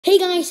Hey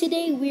guys,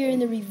 today we're in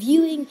the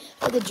reviewing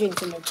of the drink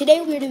center.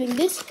 Today we're doing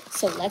this,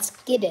 so let's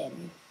get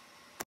in.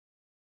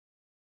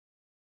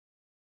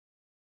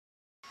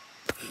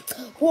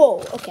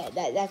 Whoa, okay,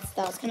 that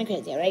was kind of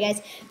crazy, alright guys?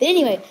 But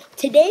anyway,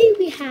 today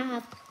we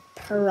have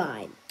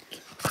Prime.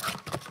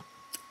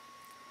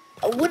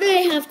 What do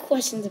I have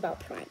questions about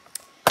Prime?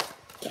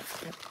 Okay,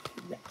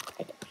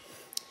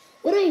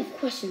 what do I have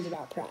questions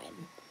about Prime?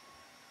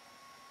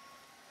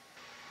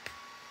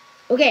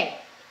 Okay,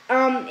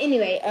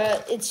 anyway,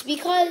 it's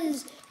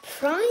because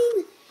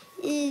Prime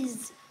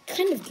is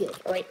kind of good,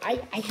 alright?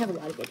 I have a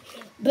lot of it,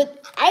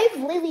 but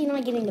I'm really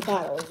not getting the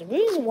bottles. The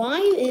reason why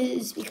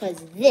is because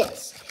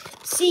this.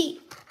 See,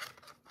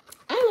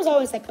 I was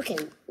always like, okay,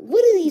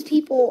 what do these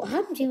people,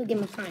 how do people get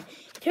my Prime?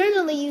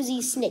 Apparently they use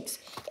these snicks,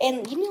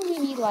 and you know we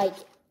need like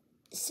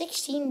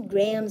 16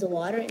 grams of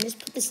water and just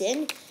put this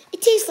in.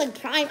 It tastes like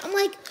Prime. I'm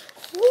like,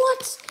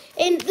 what?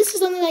 And this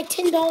is only like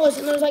 $10,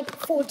 and there's like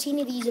 14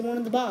 of these in one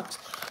of the box.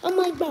 I'm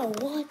like, bro,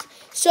 what?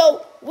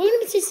 So we're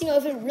gonna be tasting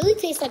if it really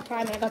tastes like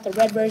Prime. And I got the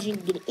red version. You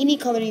can get any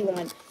color you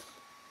want,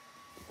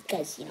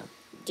 because you know,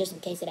 just in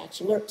case it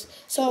actually works.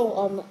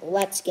 So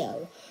let's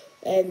go.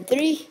 And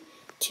 3,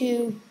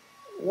 2,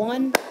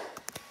 1.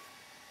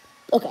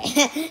 Okay,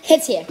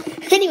 it's here.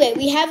 Anyway,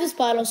 we have this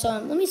bottle. So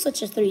let me switch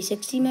to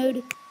 360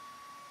 mode.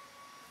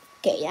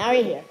 Okay, now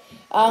right here.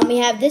 We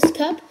have this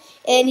cup,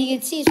 and you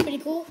can see it's pretty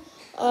cool.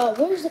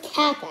 Where's the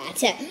cap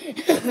at?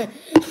 Okay,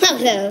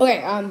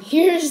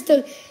 here is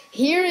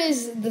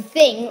the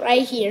thing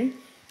right here. I'm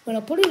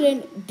gonna put it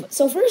in.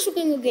 So first we're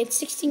gonna go get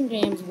 16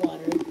 grams of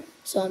water.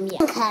 So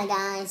yeah. Okay,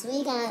 guys,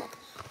 we got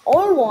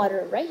our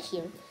water right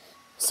here.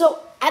 So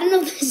I don't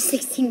know if this is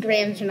 16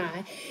 grams or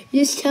not.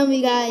 Just tell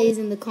me, guys,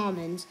 in the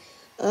comments.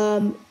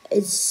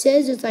 It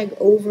says it's like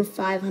over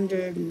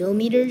 500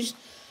 millimeters.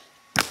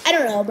 I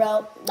don't know,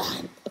 bro.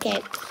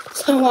 Okay,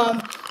 so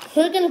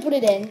we're gonna put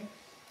it in.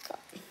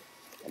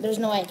 There's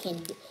no way I can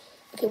do.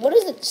 Okay, what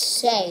does it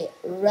say?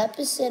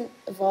 Represent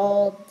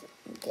evolved.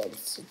 Okay,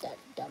 this is that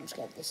dumb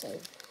script to say.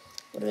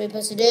 What are we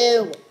supposed to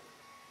do?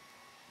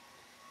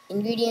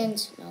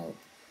 Ingredients? No.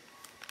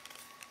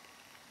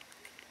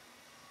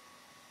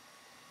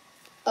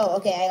 Oh,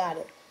 okay, I got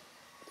it.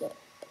 Okay.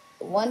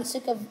 1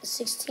 stick of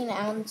 16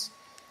 ounce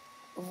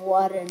of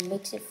water and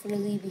mix it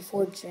freely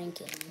before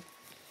drinking.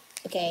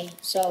 Okay,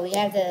 so we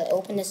have to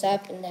open this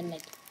up and then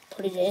like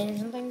put it in or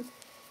something.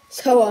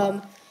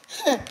 So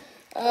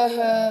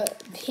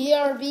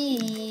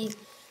PRB.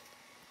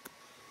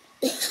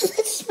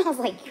 That smells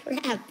like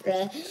crap,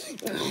 bruh.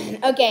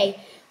 Okay,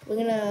 we're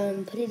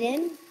gonna put it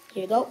in.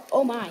 Here you go.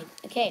 Oh my.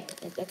 Okay,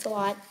 that's a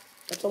lot.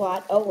 That's a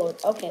lot. Oh, well,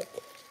 okay.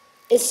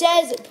 It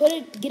says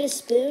get a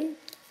spoon.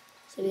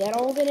 So we got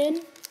all of it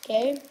in.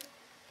 Okay.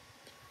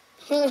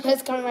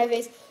 That's coming my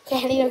face. Okay,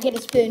 I need to get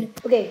a spoon.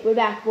 Okay, we're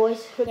back,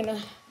 boys. We're gonna.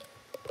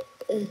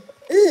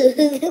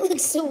 It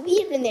looks so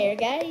weird in there,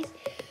 guys.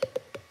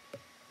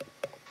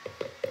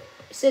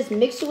 It says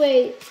mix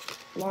away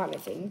lime, I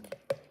think.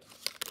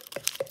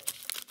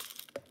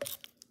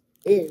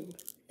 Ew,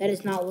 that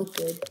does not look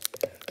good.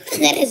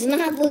 That does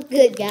not look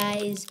good,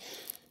 guys.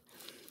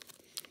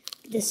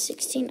 The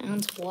 16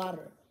 ounce of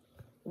water.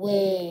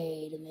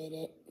 Wait a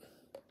minute.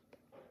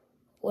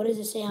 What does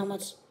it say? How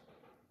much?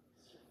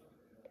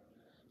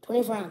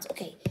 24 ounce.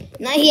 Okay,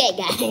 not yet,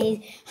 guys.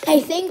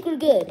 I think we're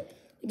good.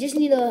 We just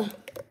need to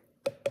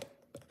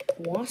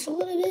wash a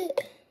little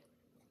bit.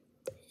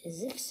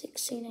 Is this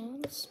 16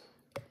 ounce?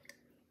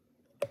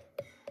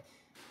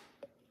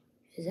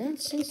 Is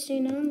that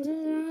 16 ounces,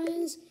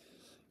 guys?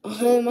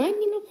 I might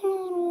need to put a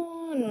little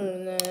water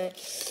in that.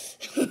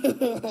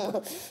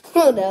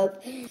 Hold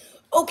up.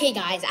 Okay,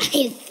 guys,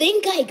 I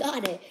think I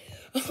got it.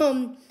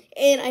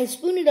 And I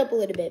spooned it up a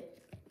little bit.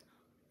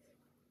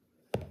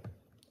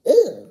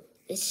 Ew,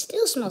 it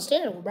still smells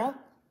terrible, bro.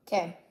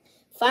 Okay,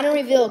 final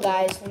reveal,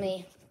 guys. Let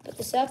me put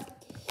this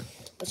up.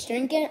 Let's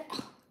drink it.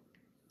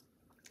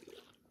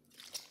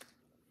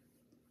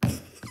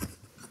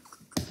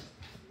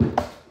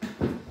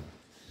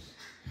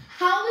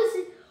 How is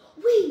it?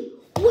 Wait,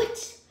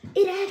 what?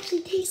 It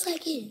actually tastes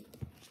like it.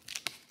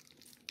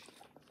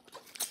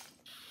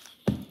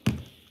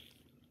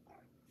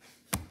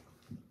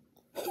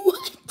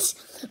 What?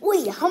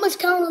 Wait, how much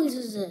calories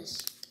is this?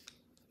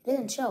 They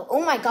didn't show.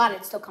 Oh my god,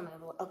 it's still coming.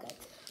 Okay.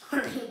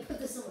 Alright, put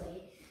this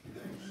away.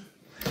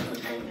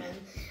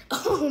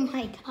 Oh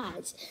my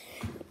gosh.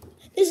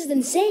 This is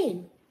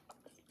insane.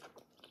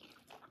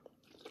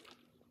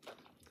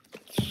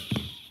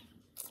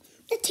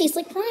 It tastes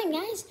like Prime,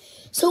 guys.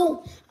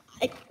 So,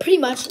 pretty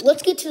much,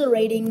 let's get to the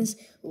ratings.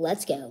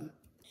 Let's go.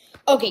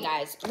 Okay,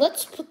 guys,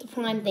 let's put the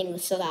Prime thing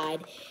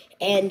aside,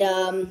 and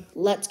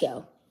let's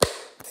go.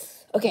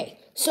 Okay,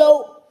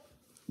 so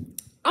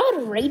I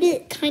would rate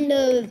it kind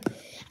of,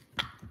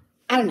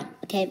 I don't know,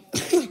 okay?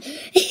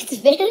 It's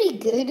very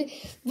good,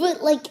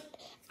 but like,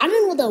 I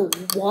don't know what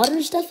the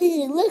water stuff is.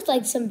 It looks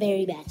like some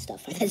very bad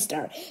stuff at the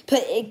start,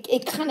 but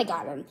it kind of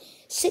got them.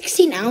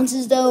 16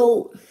 ounces,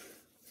 though.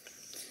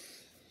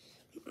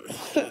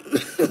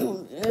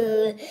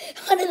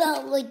 What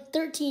about like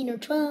 13 or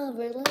 12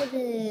 or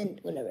 11?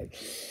 Whatever.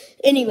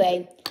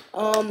 Anyway,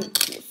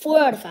 4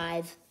 out of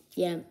 5.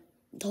 Yeah,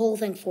 the whole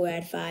thing 4 out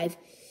of 5.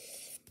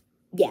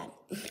 Yeah.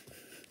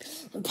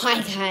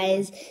 Bye,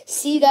 guys.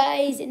 See you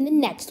guys in the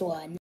next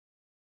one.